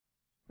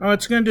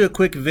It's going to do a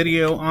quick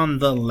video on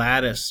the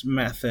lattice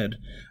method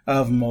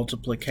of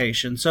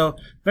multiplication. So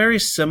very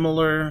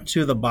similar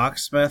to the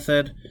box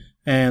method,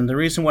 and the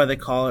reason why they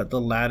call it the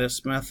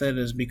lattice method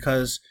is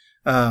because,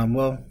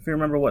 well, if you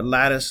remember what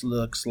lattice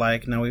looks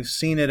like, now we've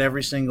seen it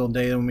every single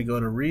day when we go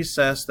to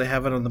recess. They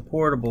have it on the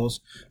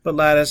portables, but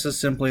lattice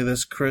is simply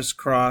this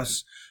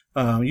crisscross,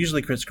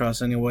 usually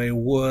crisscross anyway,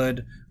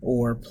 wood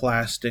or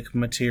plastic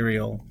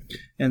material.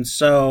 And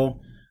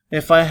so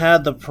if I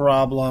had the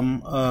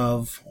problem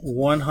of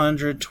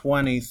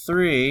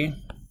 123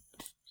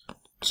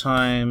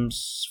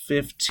 times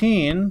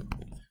 15,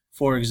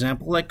 for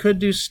example, I could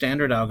do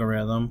standard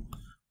algorithm.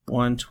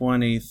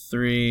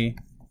 123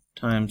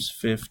 times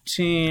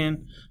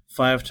 15,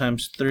 5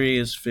 times 3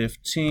 is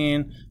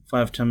 15,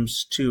 5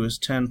 times 2 is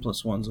 10,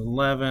 plus 1 is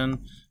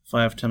 11,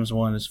 5 times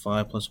 1 is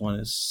 5, plus 1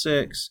 is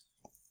 6,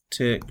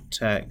 tick,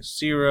 tack,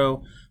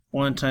 0,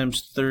 1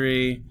 times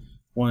 3,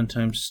 1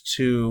 times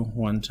 2,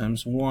 1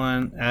 times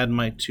 1, add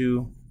my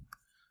two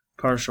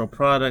partial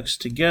products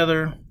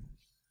together,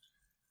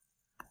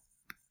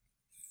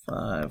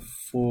 5,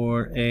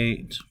 4,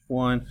 8,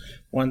 1,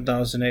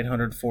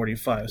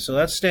 1,845. So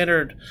that's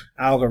standard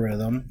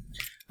algorithm.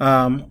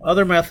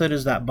 Other method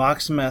is that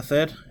box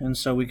method, and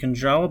so we can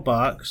draw a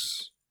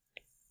box.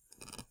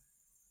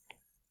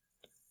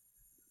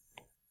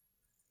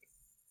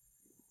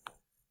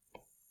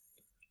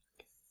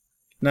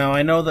 Now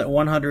I know that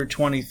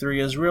 123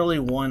 is really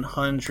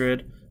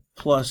 100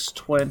 plus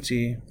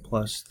 20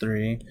 plus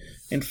 3,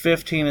 and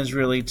 15 is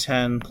really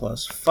 10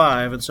 plus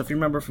 5. And so if you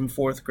remember from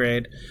 4th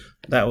grade,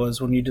 that was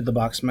when you did the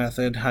box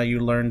method, how you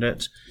learned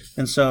it.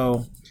 And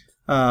so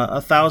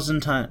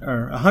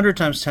 100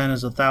 times 10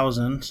 is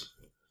 1,000.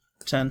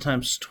 10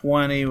 times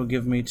 20 will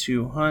give me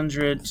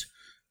 200.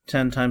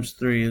 10 times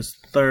 3 is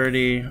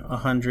 30.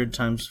 100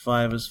 times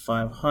 5 is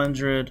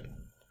 500.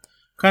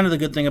 Kind of the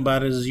good thing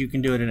about it is you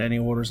can do it in any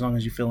order as long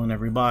as you fill in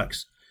every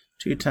box.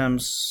 20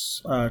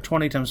 times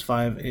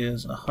 5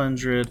 is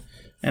 100,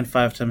 and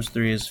 5 times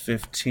 3 is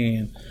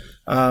 15.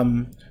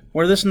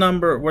 Where this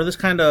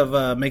kind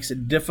of makes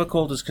it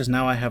difficult is because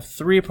now I have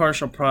three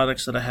partial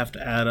products that I have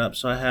to add up.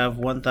 So I have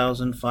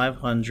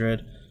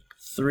 1,500,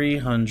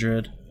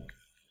 300,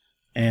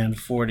 and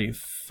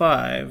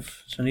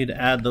 45. So I need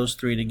to add those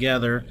three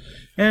together.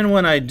 And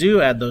when I do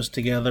add those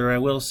together, I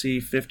will see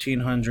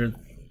 1,500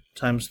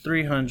 times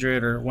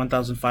 300, or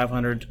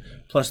 1,500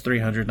 plus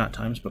 300, not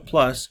times, but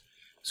plus,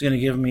 is going to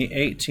give me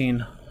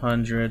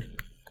 1,800,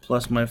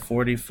 plus my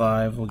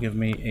 45 will give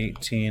me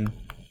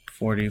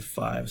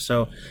 1,845.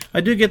 So I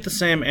do get the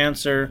same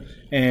answer,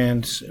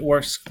 and it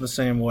works the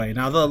same way.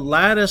 Now the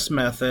lattice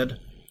method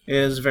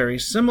is very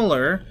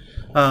similar,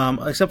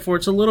 except for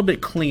it's a little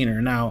bit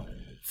cleaner. Now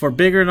for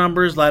bigger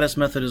numbers, lattice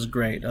method is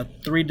great. A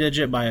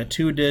 3-digit by a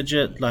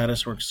 2-digit,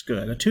 lattice works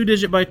good. A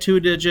 2-digit by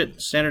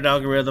 2-digit, standard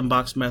algorithm,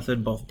 box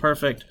method, both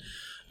perfect.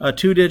 A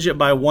 2-digit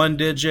by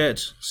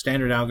 1-digit,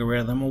 standard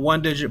algorithm. A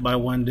 1-digit by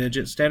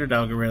 1-digit, standard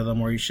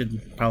algorithm, or you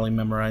should probably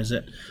memorize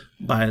it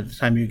by the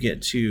time you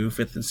get to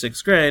 5th and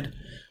 6th grade.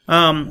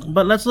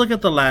 But let's look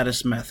at the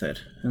lattice method.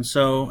 And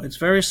so it's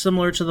very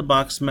similar to the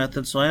box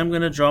method, so I am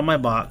going to draw my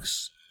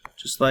box,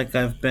 just like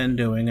I've been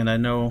doing, and I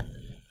know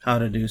how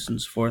to do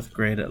since 4th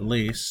grade at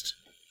least.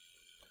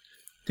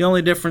 The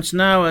only difference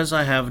now is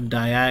I have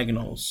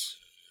diagonals.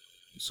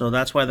 So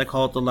that's why they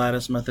call it the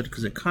lattice method,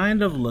 because it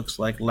kind of looks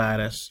like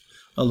lattice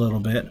a little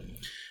bit.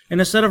 And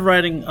instead of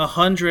writing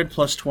 100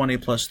 plus 20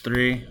 plus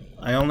 3,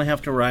 I only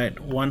have to write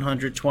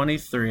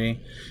 123.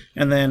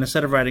 And then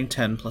instead of writing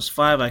 10 plus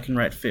 5, I can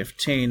write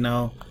 15.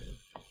 Now,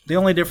 the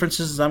only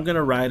difference is I'm going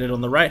to write it on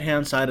the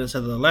right-hand side instead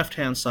of the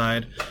left-hand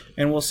side,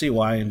 and we'll see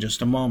why in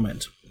just a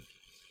moment.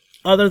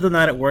 Other than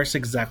that, it works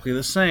exactly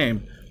the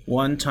same.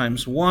 1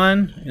 times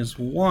 1 is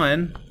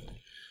 1.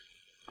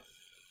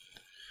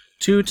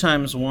 2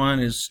 times 1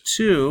 is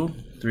 2.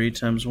 3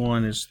 times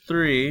 1 is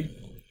 3.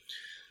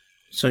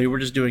 So we're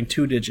just doing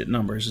 2-digit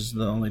numbers is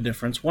the only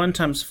difference. 1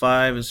 times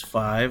 5 is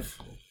 5.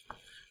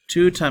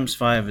 2 times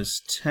 5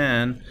 is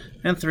 10.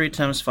 And 3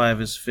 times 5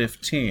 is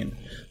 15.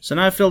 So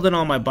now I filled in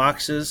all my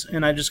boxes,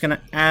 and I'm just going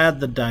to add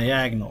the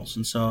diagonals.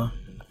 And so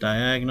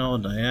diagonal,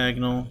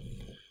 diagonal.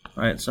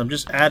 Alright, so I'm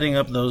just adding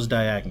up those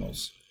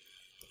diagonals.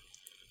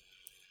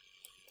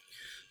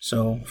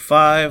 So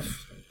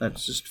 5,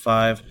 that's just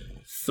 5.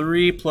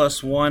 3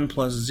 plus 1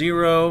 plus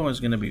 0 is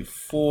going to be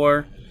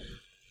 4.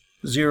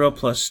 0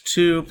 plus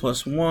 2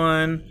 plus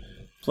 1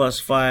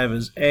 plus 5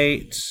 is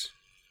 8.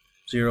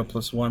 0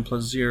 plus 1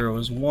 plus 0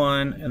 is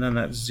 1, and then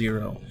that's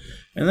 0.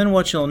 And then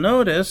what you'll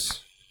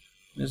notice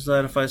is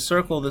that if I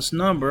circle this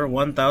number,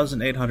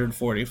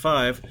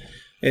 1,845,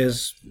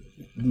 is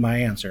my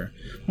answer.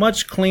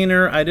 Much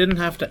cleaner. I didn't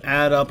have to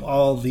add up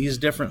all these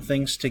different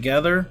things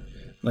together.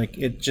 Like,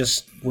 it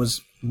just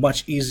was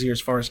much easier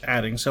as far as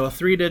adding. So a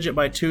 3-digit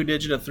by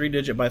 2-digit, a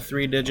 3-digit by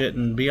 3-digit,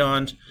 and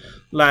beyond.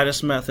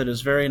 Lattice method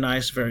is very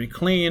nice, very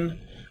clean.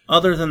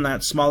 Other than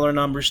that, smaller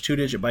numbers,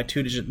 2-digit by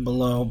 2-digit and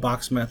below,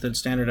 box method,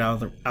 standard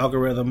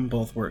algorithm,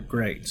 both work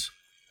great.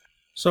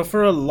 So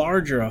for a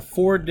larger, a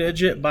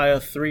 4-digit by a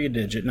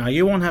 3-digit. Now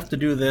you won't have to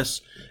do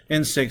this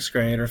in 6th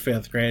grade or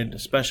 5th grade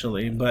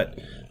especially, but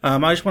I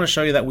just want to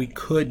show you that we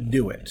could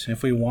do it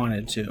if we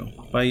wanted to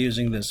by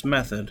using this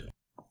method.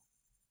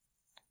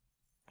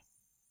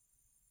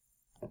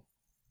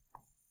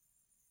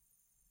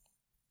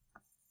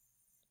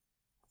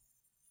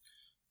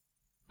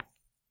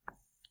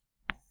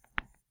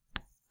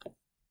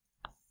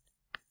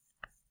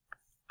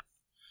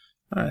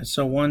 Alright,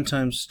 so 1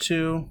 times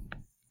 2,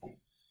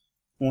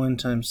 1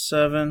 times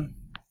 7,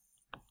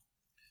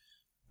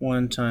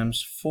 1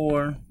 times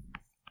 4,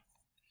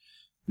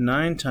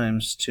 9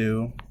 times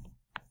 2,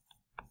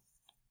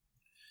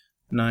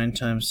 9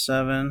 times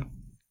 7,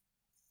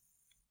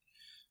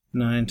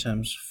 9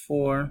 times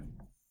 4,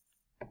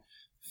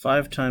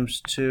 5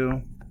 times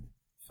 2,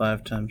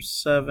 5 times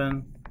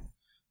 7,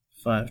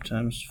 5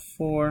 times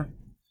 4,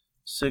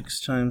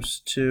 6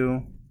 times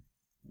 2,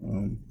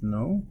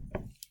 no.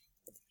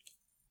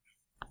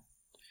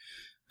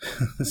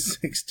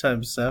 6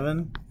 times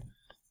 7,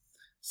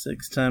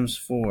 6 times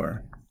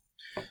 4.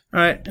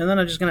 Alright, and then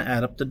I'm just going to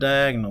add up the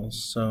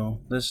diagonals. So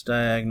this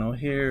diagonal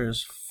here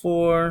is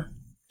 4,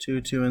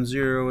 2, 2, and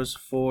 0 is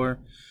 4,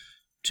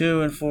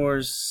 2 and 4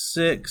 is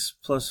 6,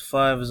 plus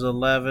 5 is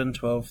 11,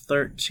 12,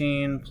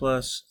 13,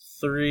 plus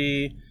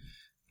 3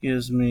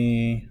 gives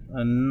me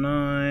a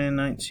 9,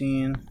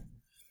 19.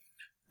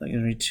 That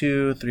gives me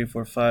 2, 3,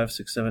 4, 5,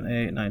 6, 7,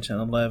 8, 9, 10,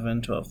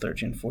 11, 12,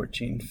 13,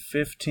 14,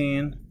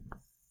 15.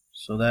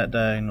 So that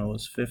diagonal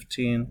is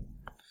 15.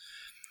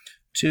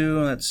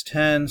 2, that's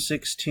 10,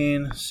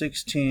 16,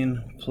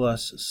 16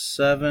 plus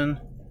 7.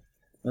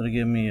 That'll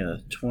give me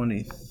a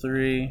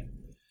 23.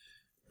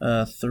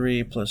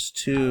 3 plus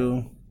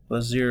 2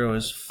 plus 0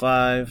 is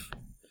 5.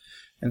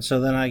 And so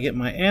then I get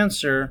my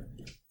answer.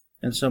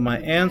 And so my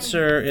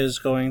answer is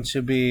going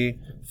to be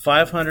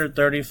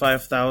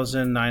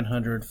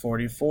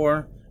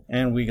 535,944.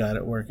 And we got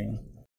it working.